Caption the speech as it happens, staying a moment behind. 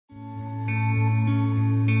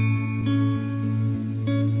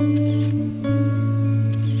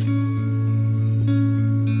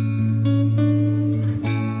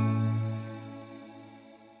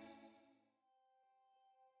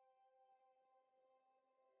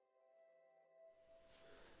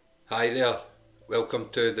Hi there, welcome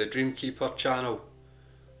to the DreamKeeper channel.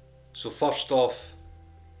 So first off,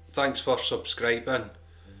 thanks for subscribing.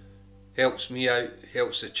 Helps me out,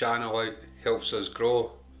 helps the channel out, helps us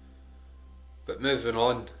grow. But moving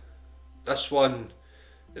on, this one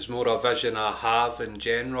is more a vision I have in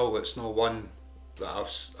general. It's not one that I've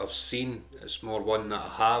seen, it's more one that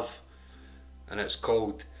I have. And it's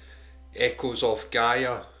called Echoes of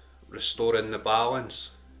Gaia, Restoring the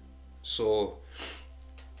Balance. So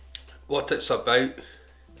what it's about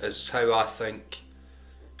is how I think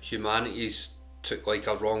humanity's took like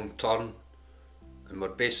a wrong turn and we're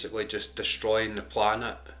basically just destroying the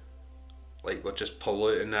planet. Like we're just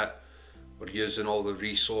polluting it, we're using all the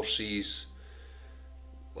resources,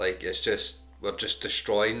 like we're just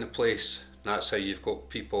destroying the place. And that's how you've got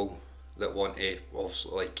people that want to,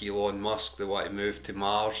 obviously like Elon Musk, they want to move to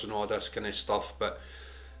Mars and all this kind of stuff. But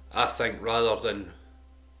I think rather than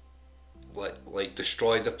like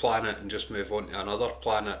destroy the planet and just move on to another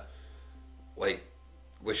planet, like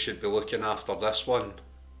we should be looking after this one.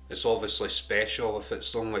 It's obviously special if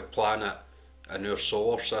it's the only planet in our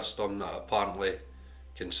solar system that apparently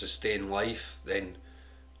can sustain life, then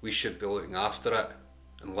we should be looking after it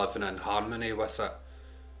and living in harmony with it,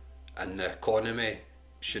 and the economy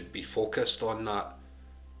should be focused on that.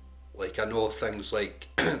 Like I know things like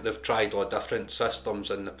they've tried all different systems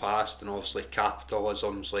in the past, and obviously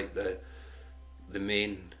capitalism's like the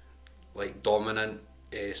main like dominant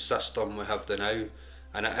system we have now,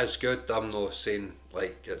 and it is good. I'm not saying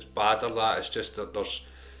like it's bad or that, it's just that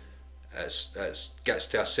it gets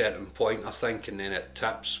to a certain point I think, and then it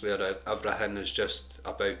tips where everything is just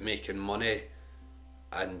about making money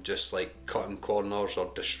and just like cutting corners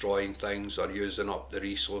or destroying things or using up the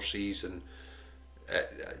resources. And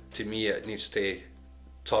to me it needs to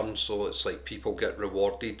turn so it's like people get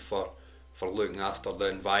rewarded for looking after the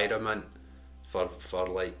environment, for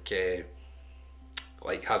like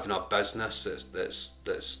having a business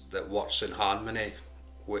that works in harmony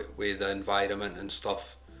with the environment and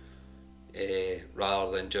stuff,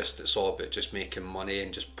 rather than just it's all about just making money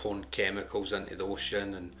and just pouring chemicals into the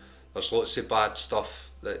ocean. And there's lots of bad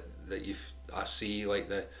stuff that I see, like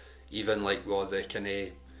even like all the kind of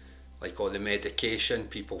like all the medication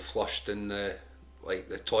people flushed in the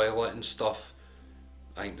toilet and stuff.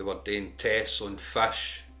 I think they were doing tests on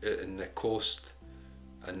fish out in the coast,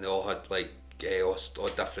 and they all had like all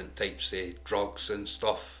different types of drugs and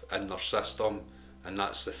stuff in their system, and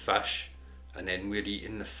that's the fish, and then we're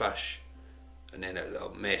eating the fish, and then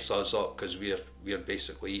it'll mess us up because we're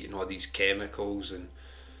basically eating all these chemicals. And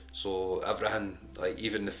so everything, like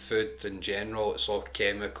even the food in general, it's all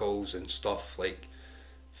chemicals and stuff. Like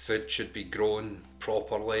food should be grown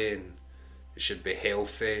properly and it should be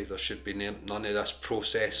healthy. There should be none of this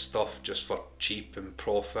processed stuff just for cheap and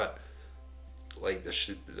profit. Like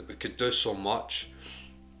we could do so much.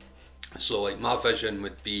 So like my vision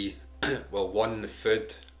would be well, one, the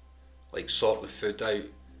food, like sort the food out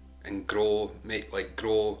and grow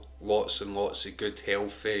lots and lots of good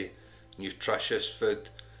healthy nutritious food,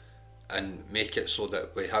 and make it so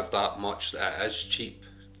that we have that much that it is cheap.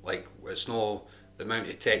 Like it's no, the amount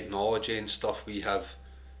of technology and stuff we have,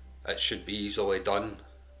 it should be easily done,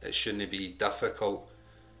 it shouldn't be difficult.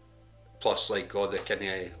 Plus like all the kind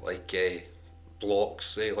of blocks,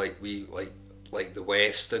 say like we like the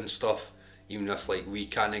West and stuff, even if like we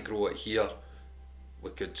can't grow it here,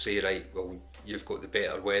 we could say right, well you've got the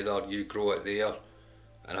better weather, you grow it there,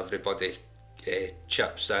 and everybody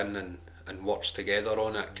chips in and works together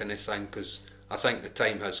on it kind of thing. Because I think the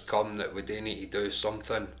time has come that we do need to do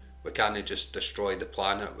something. We can't just destroy the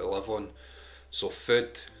planet we live on. So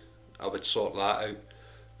food, I would sort that out.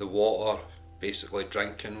 The water, basically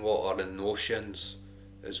drinking water in the oceans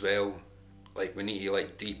as well, like we need to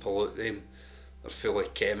like depollute them. They're full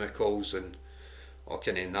of chemicals and all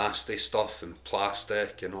kind of nasty stuff and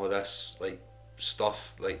plastic and all this like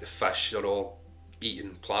stuff. Like the fish are all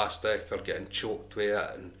eating plastic or getting choked with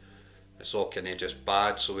it, and it's all kind of just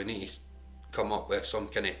bad. So we need to come up with some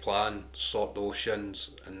kind of plan, sort the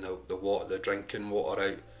oceans and the water, the drinking water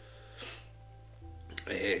out,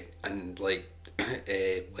 and like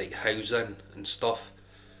housing and stuff.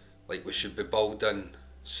 Like we should be building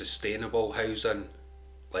sustainable housing,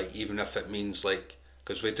 like even if it means like,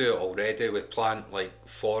 because we do it already, we plant like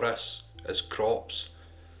forests as crops.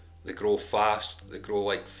 They grow fast,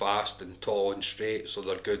 fast and tall and straight, so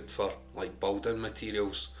they're good for like building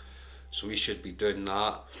materials. So we should be doing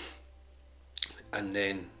that, and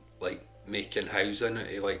then like making housing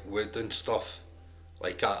out of like wood and stuff.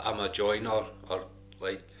 Like I'm a joiner, or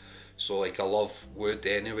like, so like I love wood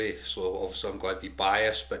anyway, so obviously I'm going to be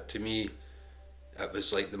biased, but to me it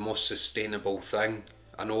was like the most sustainable thing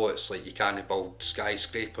I know it's like you can't build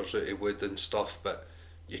skyscrapers out of wood and stuff, but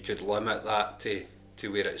you could limit that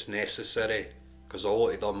to where it's necessary, because a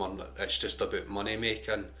lot of them are, it's just about money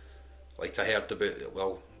making. Like I heard about,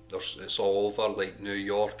 well, it's all over, like New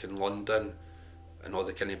York and London and all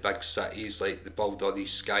the kind of big cities, like they build all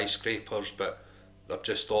these skyscrapers, but they're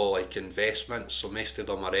just all like investments, so most of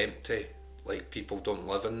them are empty. Like people don't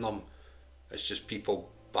live in them. It's just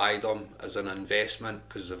people buy them as an investment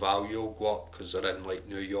because the value will go up because they're in like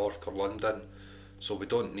New York or London. So we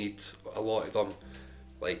don't need a lot of them.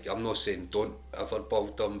 Like I'm not saying don't ever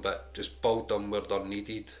build them, but just build them where they're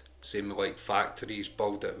needed. Same with like factories,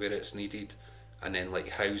 build it where it's needed, and then like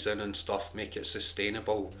housing and stuff, make it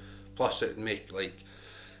sustainable. Plus it'd make like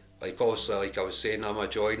obviously, like I was saying, I'm a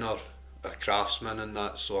joiner, a craftsman and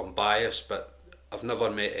that, so I'm biased, but I've never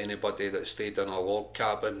met anybody that stayed in a log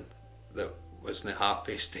cabin that wasn't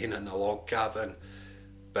happy staying in a log cabin.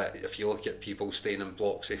 But if you look at people staying in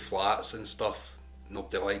blocks of flats and stuff,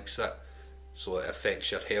 nobody likes it. So it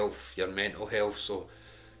affects your health, your mental health. So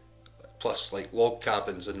plus like log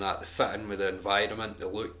cabins and that, they fit in with the environment, they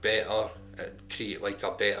look better, it create like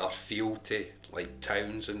a better feel to like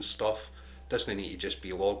towns and stuff. It doesn't need to just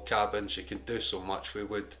be log cabins, you can do so much with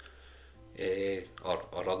wood,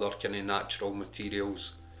 or other kind of natural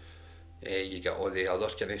materials. You get all the other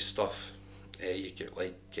kind of stuff. You get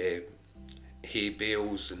like hay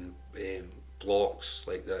bales and blocks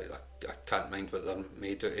like that. I can't mind what they're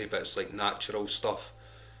made out of, but it's like natural stuff,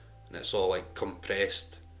 and it's all like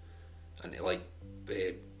compressed into like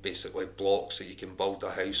basically blocks that you can build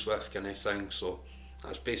a house with, kind of thing. So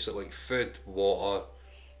that's basically food, water,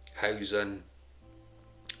 housing,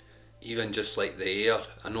 even just like the air.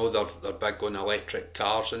 I know they're big on electric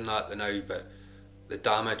cars and that now, but the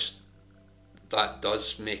damage that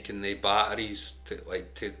does making the batteries to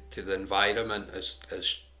the environment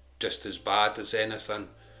is just as bad as anything.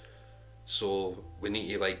 So we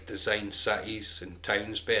need to like design cities and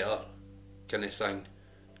towns better, kind of thing,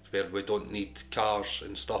 where we don't need cars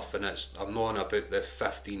and stuff. And I'm not on about the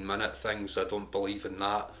 15-minute things, I don't believe in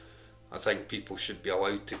that. I think people should be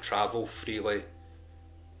allowed to travel freely,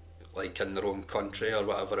 like in their own country or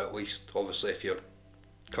whatever, at least. Obviously if you're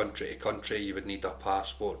country to country you would need a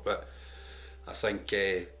passport, but I think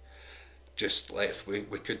just like if we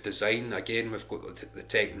could design, again, we've got the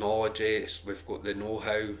technology, we've got the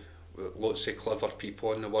know-how, lots of clever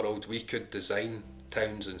people in the world. We could design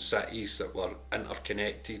towns and cities that were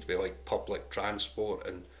interconnected with like public transport,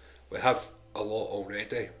 and we have a lot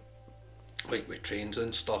already, like with trains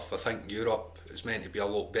and stuff. I think Europe is meant to be a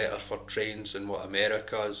lot better for trains than what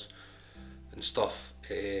America is and stuff.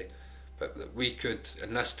 But we could,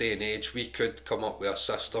 in this day and age, we could come up with a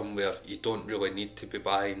system where you don't really need to be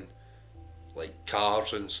buying like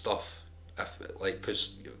cars and stuff, if like,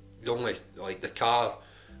 because you only like the car,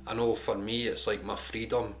 I know for me it's like my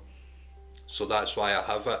freedom, so that's why I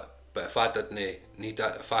have it. But if I didn't need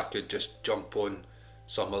it, if I could just jump on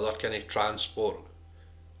some other kind of transport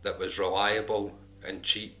that was reliable and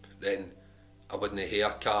cheap, then I wouldn't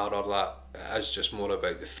have a car or that. It is just more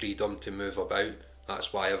about the freedom to move about.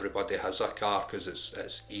 That's why everybody has a car, because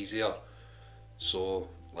it's easier. So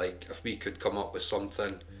like if we could come up with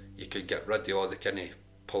something, you could get rid of all the kind of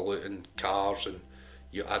polluting cars, and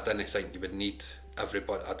I didn't think you would need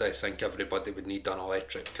everybody. I don't think everybody would need an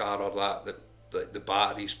electric car or that the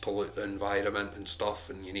batteries pollute the environment and stuff,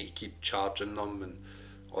 and you need to keep charging them and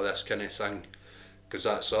all this kind of thing. Because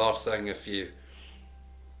that's the other thing,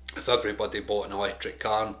 if everybody bought an electric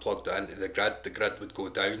car and plugged it into the grid would go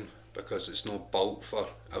down, because it's no built for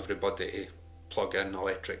everybody to plug in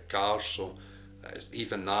electric cars. So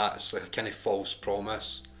even that, it's like a kind of false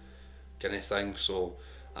promise kind of thing. So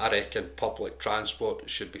I reckon public transport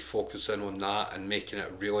should be focusing on that and making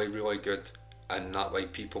it really, really good, and that way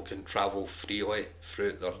people can travel freely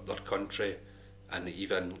throughout their country, and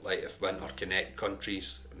even like if we interconnect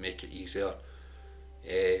countries, make it easier.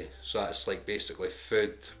 So that's like basically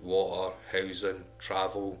food, water, housing,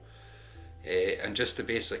 travel, and just the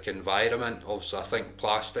basic environment. Also, I think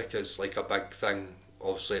plastic is like a big thing.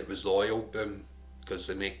 Obviously it was the oil boom, because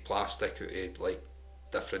they make plastic out of like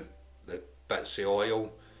different the bits of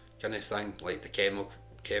oil kind of thing, like the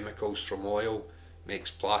chemicals from oil makes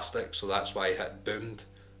plastic, so that's why it boomed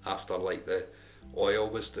after like the oil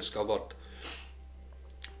was discovered.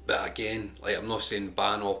 But again, like I'm not saying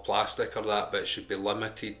ban all plastic or that, but it should be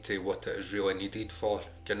limited to what it is really needed for,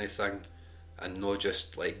 kind of thing, and not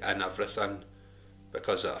just like in everything,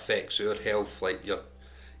 because it affects your health. Like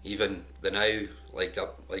even the now, like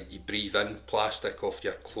you breathe in plastic off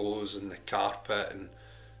your clothes and the carpet and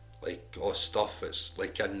like all stuff, it's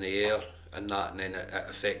like in the air and that, and then it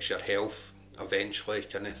affects your health eventually,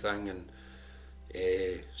 kind of thing.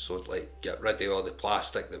 And so like get rid of all the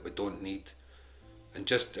plastic that we don't need, and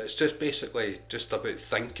it's just basically just about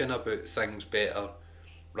thinking about things better,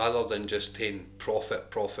 rather than just saying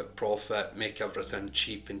profit, make everything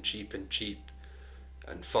cheap and cheap and cheap,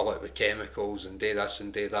 and fill it with chemicals and do this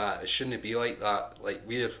and do that. It shouldn't be like that. Like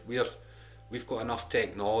we've got enough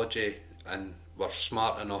technology, and we're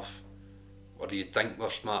smart enough, or you'd think we're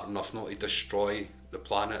smart enough, not to destroy the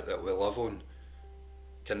planet that we live on,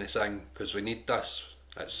 kind of thing, because we need this.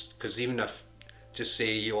 It's because even if, just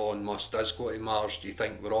say Elon Musk does go to Mars, do you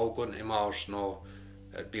think we're all going to Mars? No,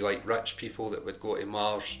 it'd be like rich people that would go to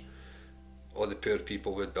Mars. All the poor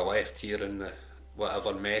people would be left here in the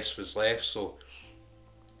whatever mess was left. So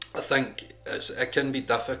I think it can be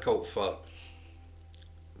difficult for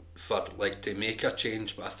like to make a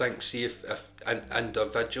change, but I think, see if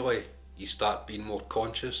individually you start being more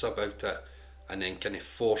conscious about it, and then kind of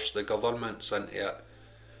force the governments into it,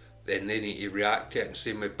 then they need to react to it. And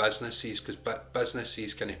same with businesses, because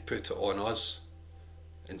businesses kind of put it on us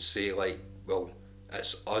and say like, well,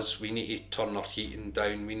 it's us, we need to turn our heating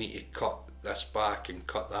down, we need to cut this back and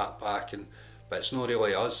cut that back, but it's not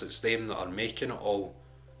really us, it's them that are making it all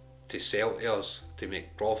to sell to us to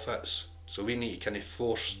make profits. So we need to kind of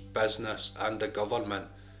force business and the government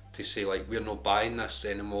to say like, we're not buying this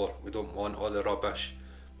anymore, we don't want all the rubbish,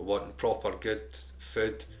 we want proper good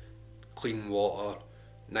food, clean water,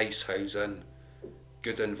 nice housing,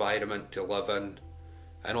 good environment to live in.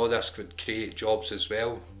 And all this could create jobs as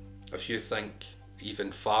well. If you think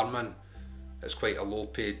even farming is quite a low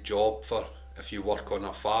paid job for if you work on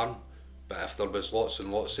a farm, but if there was lots and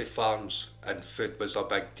lots of farms and food was a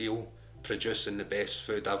big deal, producing the best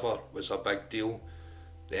food ever was a big deal,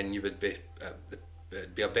 then you would be,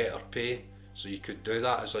 it'd be a better pay, so you could do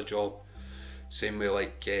that as a job. Same way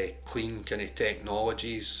like clean kind of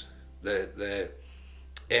technologies, the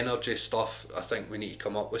energy stuff, I think we need to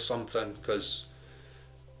come up with something, because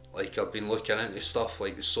like I've been looking into stuff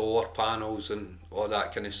like the solar panels and all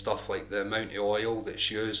that kind of stuff, like the amount of oil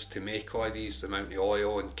that's used to make all these, the amount of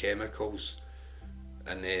oil and chemicals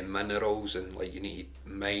and minerals, and like you need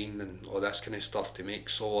to mine and all this kind of stuff to make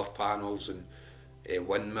solar panels and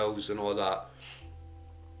windmills and all that.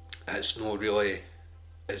 It's not really,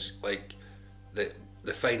 it's like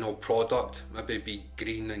the final product maybe be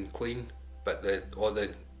green and clean, but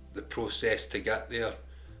the process to get there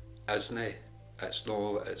isn't.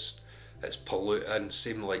 It's polluting.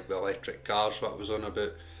 Same like with electric cars, what I was on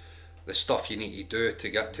about. The stuff you need to do to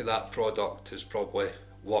get to that product is probably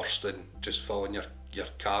worse than just filling your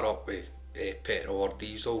car up with petrol or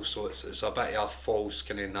diesel. So it's a bit of a false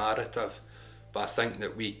kind of narrative. But I think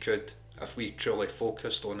that we could, if we truly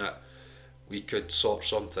focused on it, we could sort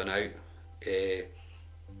something out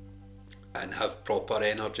and have proper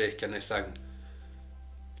energy kind of thing,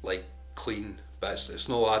 like clean. But it's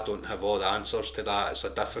no, I don't have all the answers to that. It's a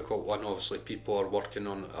difficult one. Obviously people are working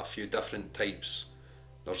on a few different types.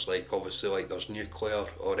 There's like, obviously like there's nuclear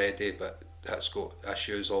already, but that's got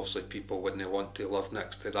issues. Obviously people wouldn't want to live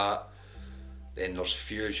next to that. Then there's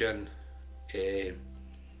fusion that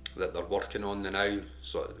they're working on now,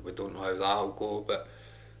 so we don't know how that'll go. But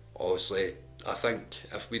obviously I think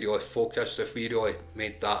if we really focused, if we really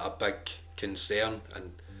made that a big concern,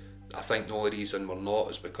 and I think the only reason we're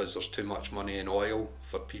not is because there's too much money in oil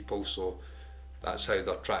for people, so that's how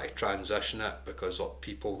they're trying to transition it, because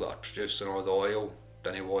people that are producing all the oil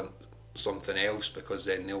don't want something else, because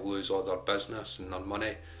then they'll lose all their business and their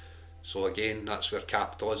money. So again, that's where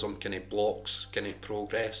capitalism kind of blocks kind of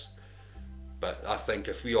progress. But I think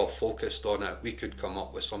if we all focused on it, we could come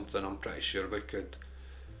up with something. I'm pretty sure we could.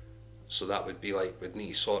 So that would be like, we'd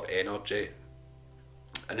need to sort energy,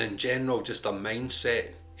 and in general just a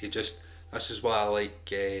mindset. This is what I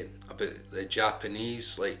like about the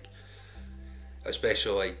Japanese, like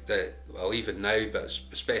especially like well even now, but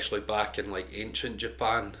especially back in like ancient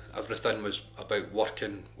Japan, everything was about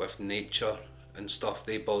working with nature and stuff.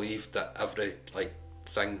 They believed that every like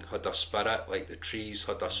thing had a spirit, like the trees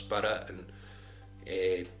had a spirit, and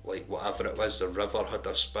like whatever it was, the river had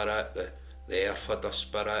a spirit, the earth had a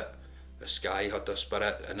spirit, the sky had a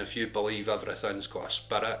spirit. And if you believe everything's got a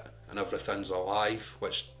spirit and everything's alive,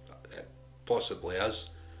 which it possibly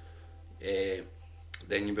is,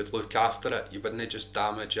 then you would look after it. You wouldn't just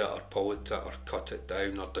damage it or pollute it or cut it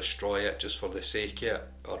down or destroy it just for the sake of it.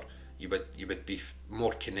 Or you would be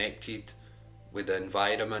more connected with the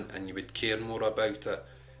environment, and you would care more about it.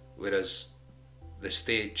 Whereas the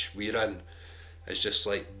stage we're in is just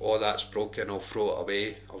like, oh, that's broken, I'll throw it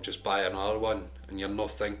away, I'll just buy another one. And you're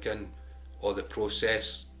not thinking, oh, the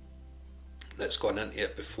process that's gone into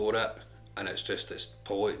it before it, and it's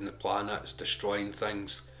polluting the planet, it's destroying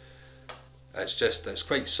things. It's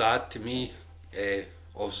quite sad to me.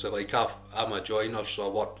 Obviously, like I'm a joiner, so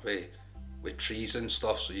I work with trees and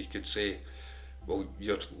stuff, so you could say, well,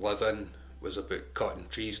 your living was about cutting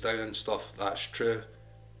trees down and stuff. That's true,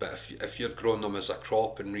 but if you're growing them as a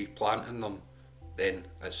crop and replanting them, then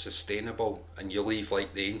it's sustainable, and you leave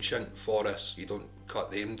like the ancient forests, you don't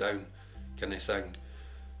cut them down, kind of thing.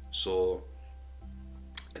 So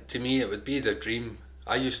to me it would be the dream.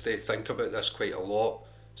 I used to think about this quite a lot,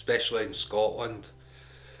 especially in Scotland.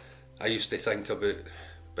 I used to think about,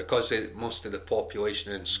 because most of the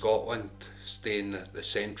population in Scotland stay in the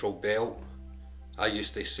central belt, I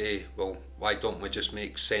used to say, well, why don't we just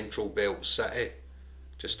make Central Belt City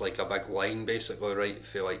just like a big line, basically, right,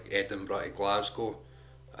 for like Edinburgh to Glasgow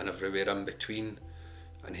and everywhere in between,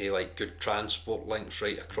 and have like good transport links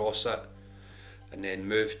right across it, and then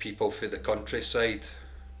move people for the countryside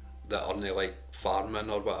that aren't like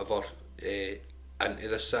farming or whatever into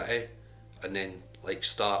the city, and then like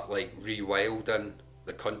start like rewilding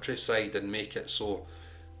the countryside and make it so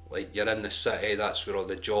like you're in the city, that's where all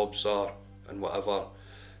the jobs are and whatever,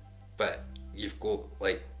 but you've got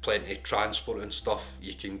like plenty of transport and stuff.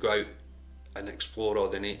 You can go out and explore all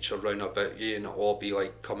the nature round about you, and it'll all be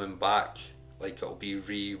like coming back, like it'll be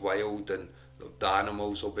re-wild, and the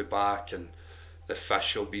animals will be back, and the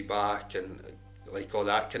fish will be back, and like all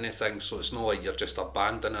that kind of thing. So it's not like you're just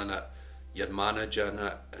abandoning it, you're managing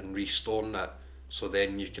it and restoring it, so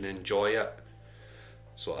then you can enjoy it.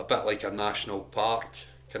 So a bit like a national park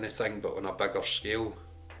kind of thing, but on a bigger scale.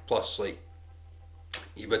 Plus, like,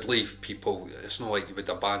 you would leave people, it's not like you would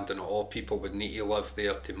abandon it all, people would need to live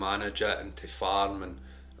there to manage it and to farm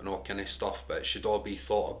and all kind of stuff, but it should all be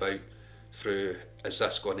thought about through, is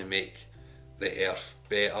this going to make the earth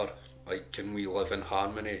better? Like, can we live in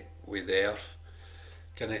harmony with the earth,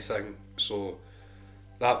 kind of thing? So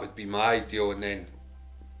that would be my ideal. And then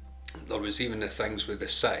there was even the things with the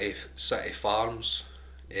city farms,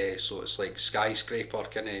 so it's like skyscraper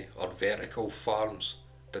kind of, or vertical farms.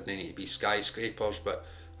 Didn't need to be skyscrapers, but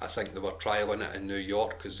I think they were trialling it in New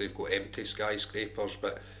York because they've got empty skyscrapers,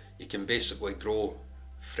 but you can basically grow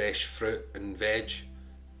fresh fruit and veg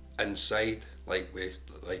inside, like with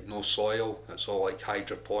like no soil. It's all like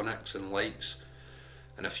hydroponics and lights,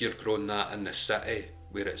 and if you're growing that in the city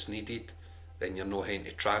where it's needed, then you're not having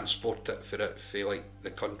to transport it for like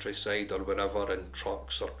the countryside or wherever in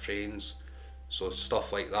trucks or trains, so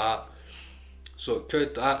stuff like that. So it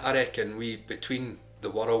could, I reckon, we, between the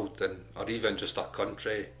world and, or even just a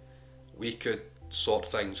country, we could sort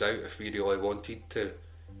things out if we really wanted to,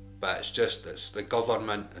 but it's the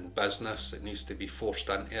government and business that needs to be forced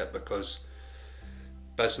into it, because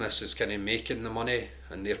business is kind of making the money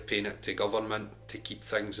and they're paying it to government to keep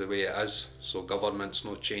things the way it is, so government's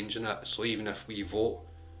not changing it. So even if we vote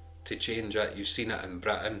to change it, you've seen it in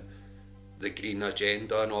Britain, the green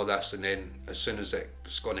agenda and all this, and then as soon as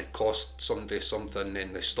it's going to cost somebody something,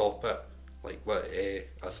 then they stop it. Like what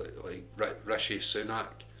I think, like Rishi Sunak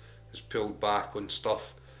has pulled back on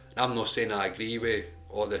stuff. And I'm not saying I agree with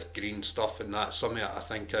all the green stuff and that. Some of it I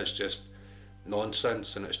think is just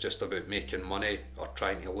nonsense, and it's just about making money or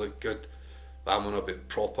trying to look good. But I'm on about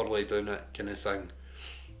properly doing it, kind of thing.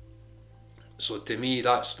 So to me,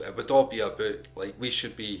 it would all be about, like, we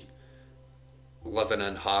should be living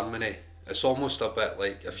in harmony. It's almost a bit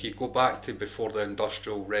like, if you go back to before the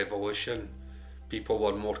Industrial Revolution, people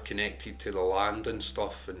were more connected to the land and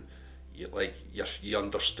stuff, and you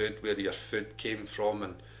understood where your food came from,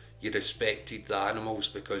 and you respected the animals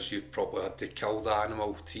because you probably had to kill the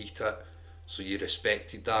animal to eat it. So you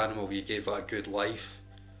respected the animal, you gave it a good life,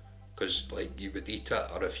 because like you would eat it.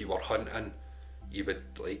 Or if you were hunting, you would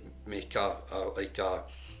like make a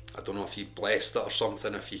I don't know if you blessed it or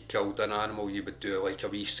something. If you killed an animal, you would do like a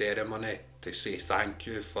wee ceremony to say thank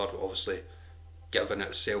you for obviously giving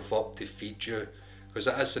itself up to feed you, because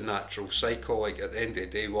it is a natural cycle. Like at the end of the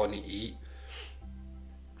day, we want to eat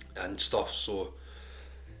and stuff. So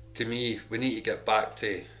to me, we need to get back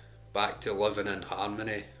to living in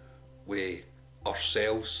harmony with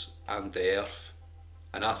ourselves and the earth,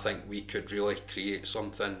 and I think we could really create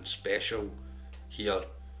something special here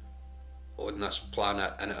on this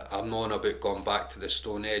planet. And I'm not on about going back to the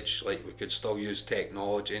Stone Age. Like, we could still use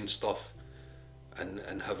technology and stuff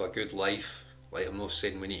and have a good life. Like, I'm not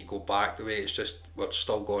saying we need to go back the way, it's just we're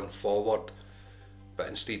still going forward, but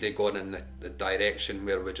instead of going in the direction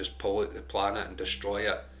where we just pollute the planet and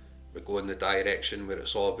destroy it, we go in the direction where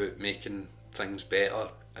it's all about making things better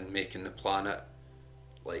and making the planet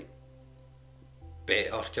like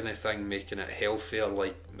better, kind of thing, making it healthier.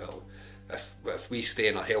 Like, well, if we stay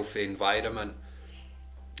in a healthy environment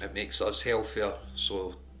it makes us healthier.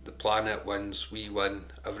 So the planet wins, we win,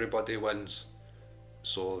 everybody wins.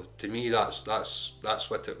 So to me, that's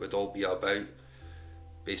what it would all be about.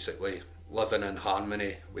 Basically, living in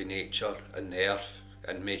harmony with nature and the earth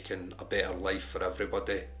and making a better life for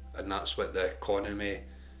everybody. And that's what the economy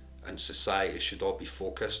and society should all be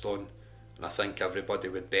focused on. And I think everybody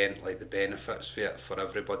would like the benefits for it for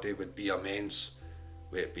everybody would be immense.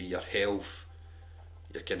 Whether it be your health,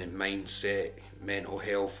 your kind of mindset, mental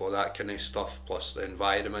health, all that kind of stuff, plus the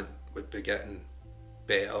environment would be getting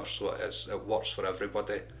better, so it works for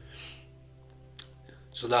everybody.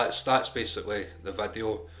 So that's basically the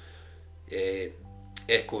video.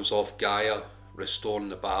 Echoes of Gaia, restoring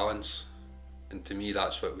the balance, and to me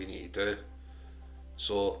that's what we need to do.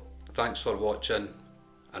 So thanks for watching,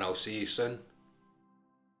 and I'll see you soon.